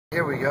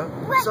Here we go.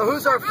 So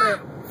who's our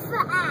fat?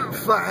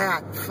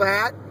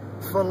 Fat.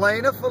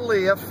 Felina,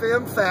 Felia,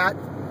 Fem, Fat.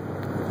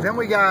 Then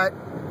we got,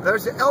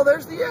 there's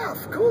the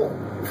F. Cool.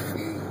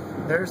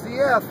 There's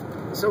the F.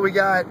 So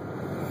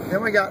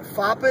then we got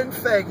Foppa and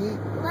Feggy.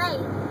 Wait.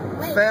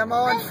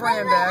 Fama and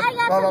Frandag.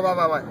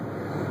 Wait.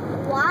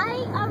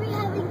 Why are we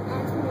having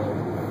F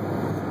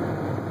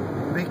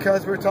names?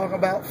 Because we're talking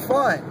about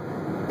fun.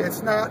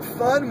 It's not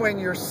fun when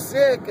you're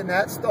sick, and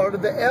that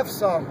started the F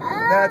song.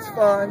 That's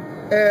fun.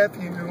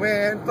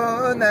 F-U-N,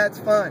 fun, that's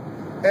fun.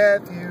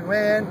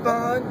 F-U-N,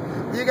 fun.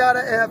 You got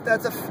an F,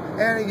 that's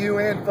and a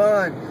U-N,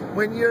 fun.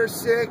 When you're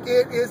sick,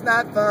 it is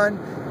not fun.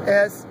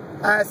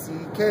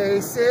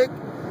 S-I-C-K, sick.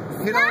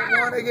 You don't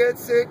want to get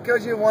sick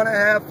because you want to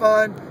have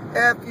fun.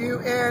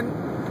 F-U-N,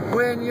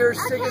 when you're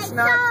sick, it's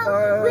not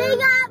fun. We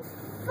got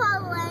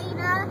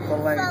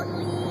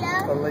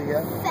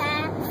Felia,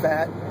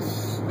 Fat,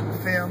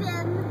 Fem.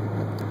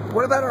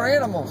 What about our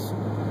animals?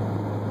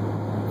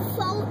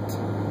 Folt.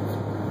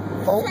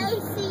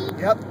 Facey.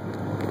 Yep.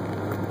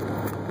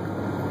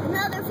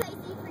 Another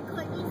Facey for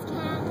Courtney's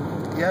cat.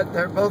 Yep,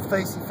 they're both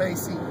Facey.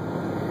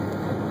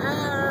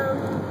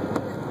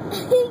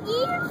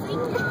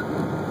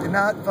 You're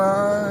not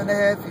fun,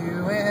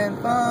 F-U-N,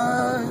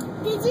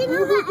 fun. Did you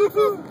know that F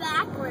is bad?